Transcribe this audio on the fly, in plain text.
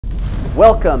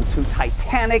Welcome to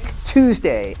Titanic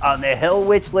Tuesday on the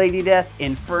Hellwitch Lady Death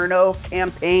Inferno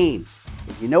campaign.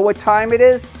 If you know what time it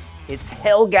is, it's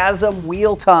Hellgasm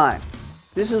Wheel time.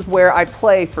 This is where I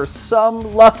play for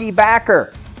some lucky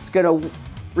backer. It's going to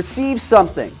receive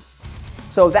something.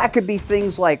 So that could be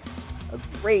things like a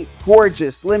great,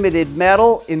 gorgeous, limited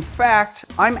metal. In fact,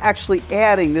 I'm actually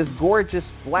adding this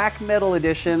gorgeous black metal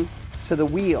edition to the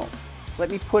wheel. Let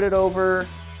me put it over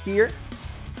here.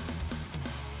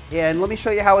 And let me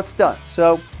show you how it's done.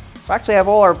 So we actually have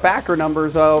all our backer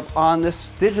numbers on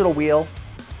this digital wheel,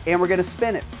 and we're gonna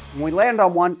spin it. When we land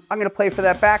on one, I'm gonna play for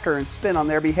that backer and spin on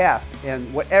their behalf.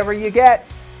 And whatever you get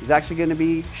is actually gonna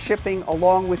be shipping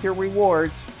along with your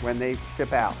rewards when they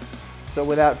ship out. So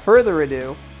without further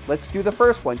ado, let's do the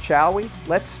first one, shall we?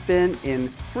 Let's spin in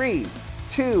 3,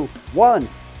 2, 1,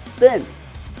 spin.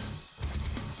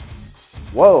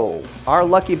 Whoa, our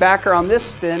lucky backer on this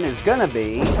spin is gonna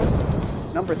be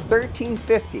number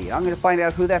 1350. I'm going to find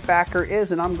out who that backer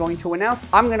is, and I'm going to announce.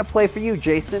 I'm going to play for you,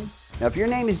 Jason. Now, if your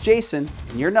name is Jason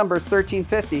and your number is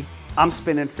 1350, I'm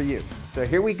spinning for you. So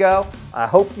here we go. I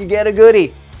hope you get a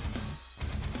goodie.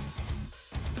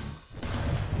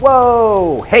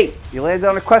 Whoa! Hey, you landed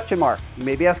on a question mark. You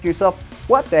may be asking yourself,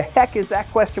 what the heck is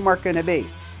that question mark going to be?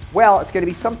 Well, it's going to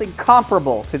be something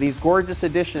comparable to these gorgeous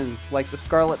editions like the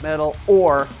Scarlet Metal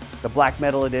or the Black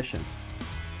Metal edition.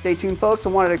 Stay tuned, folks. I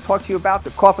wanted to talk to you about the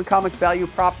Coffin Comics value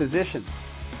proposition.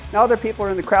 Now, other people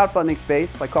are in the crowdfunding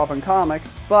space, like Coffin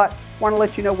Comics, but I want to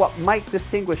let you know what might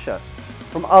distinguish us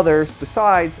from others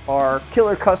besides our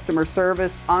killer customer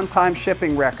service, on-time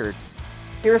shipping record.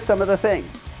 Here are some of the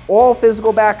things. All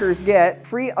physical backers get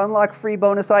free unlock free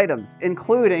bonus items,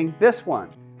 including this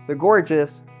one, the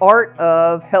gorgeous Art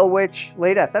of Hellwitch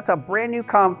Lady Death. That's a brand new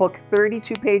comic book,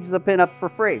 32 pages of pinups for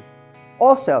free.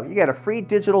 Also, you get a free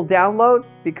digital download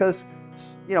because,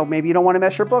 maybe you don't want to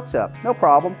mess your books up. No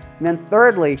problem. And then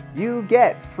thirdly, you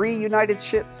get free United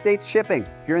States shipping.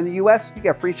 If you're in the US, you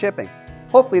get free shipping.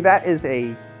 Hopefully that is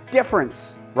a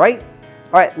difference, right?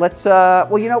 All right, let's,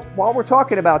 while we're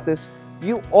talking about this,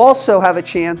 you also have a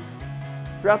chance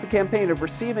throughout the campaign of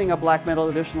receiving a Black Metal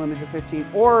Edition Limited 15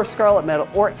 or Scarlet Metal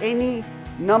or any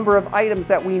number of items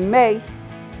that we may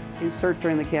insert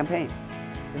during the campaign.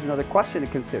 There's another question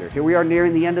to consider. Here we are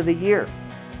nearing the end of the year.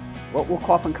 What will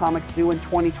Coffin Comics do in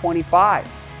 2025?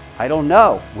 I don't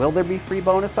know. Will there be free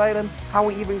bonus items? How are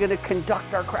we even going to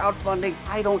conduct our crowdfunding?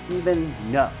 I don't even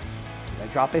know. Did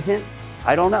I drop a hint?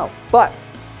 I don't know. But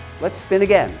let's spin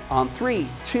again on 3,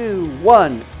 2,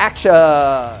 1, action!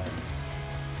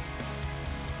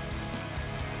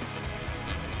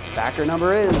 Backer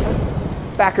number is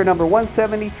backer number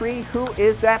 173. Who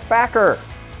is that backer?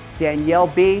 Danielle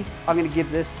B. I'm going to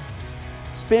give this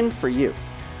spin for you.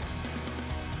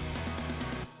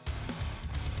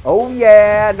 Oh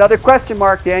yeah, another question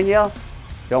mark, Danielle.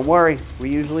 Don't worry, we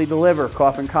usually deliver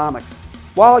Coffin Comics.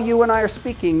 While you and I are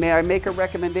speaking, may I make a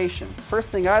recommendation? First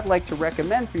thing I'd like to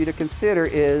recommend for you to consider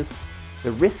is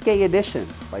the Risque Edition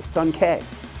by Sun K.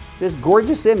 This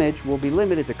gorgeous image will be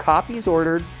limited to copies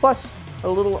ordered, plus a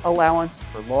little allowance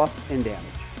for loss and damage.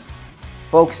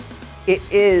 Folks, it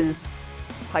is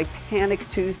Titanic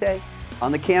Tuesday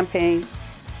on the campaign.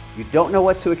 You don't know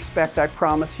what to expect, I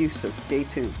promise you, so stay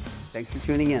tuned. Thanks for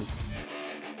tuning in.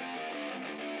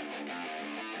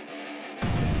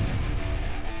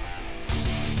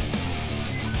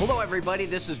 Hello everybody,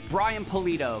 this is Brian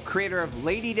Pulido, creator of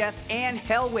Lady Death and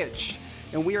Hellwitch,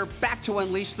 and we are back to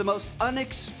unleash the most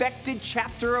unexpected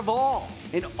chapter of all,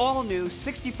 an all-new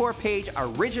 64-page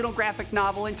original graphic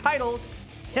novel entitled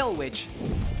Hellwitch,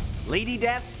 Lady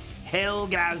Death,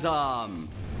 Hellgasm.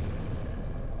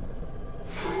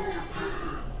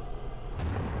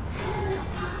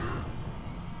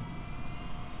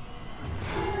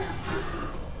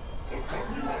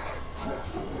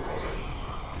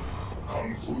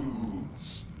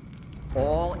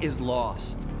 All is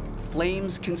lost.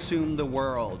 Flames consume the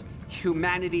world.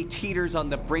 Humanity teeters on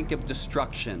the brink of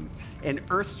destruction, and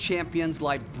Earth's champions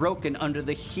lie broken under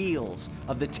the heels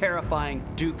of the terrifying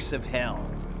Dukes of Hell.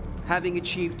 Having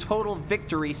achieved total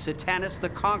victory, Satanus the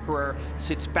Conqueror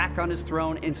sits back on his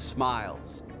throne and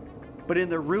smiles. But in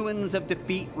the ruins of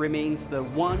defeat remains the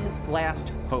one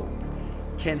last hope.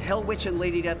 Can Hellwitch and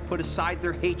Lady Death put aside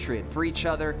their hatred for each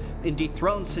other and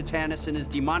dethrone Satanus and his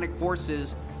demonic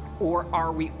forces, or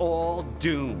are we all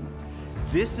doomed?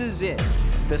 This is it,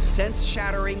 the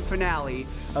sense-shattering finale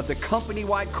of the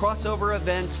company-wide crossover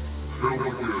event,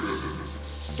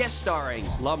 guest starring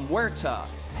La Muerta,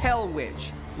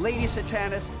 Hellwitch, Lady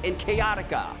Satanus, and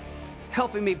Chaotica.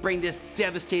 Helping me bring this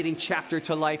devastating chapter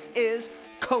to life is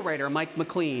co-writer Mike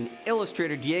McLean,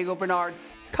 illustrator Diego Bernard,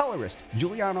 colorist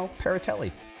Giuliano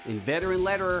Paratelli, and veteran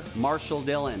letterer Marshall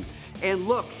Dillon. And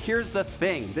look, here's the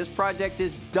thing. This project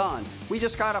is done. We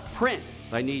just got to print.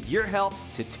 I need your help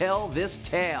to tell this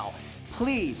tale.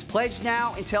 Please pledge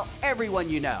now and tell everyone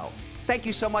you know. Thank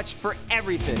you so much for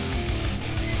everything.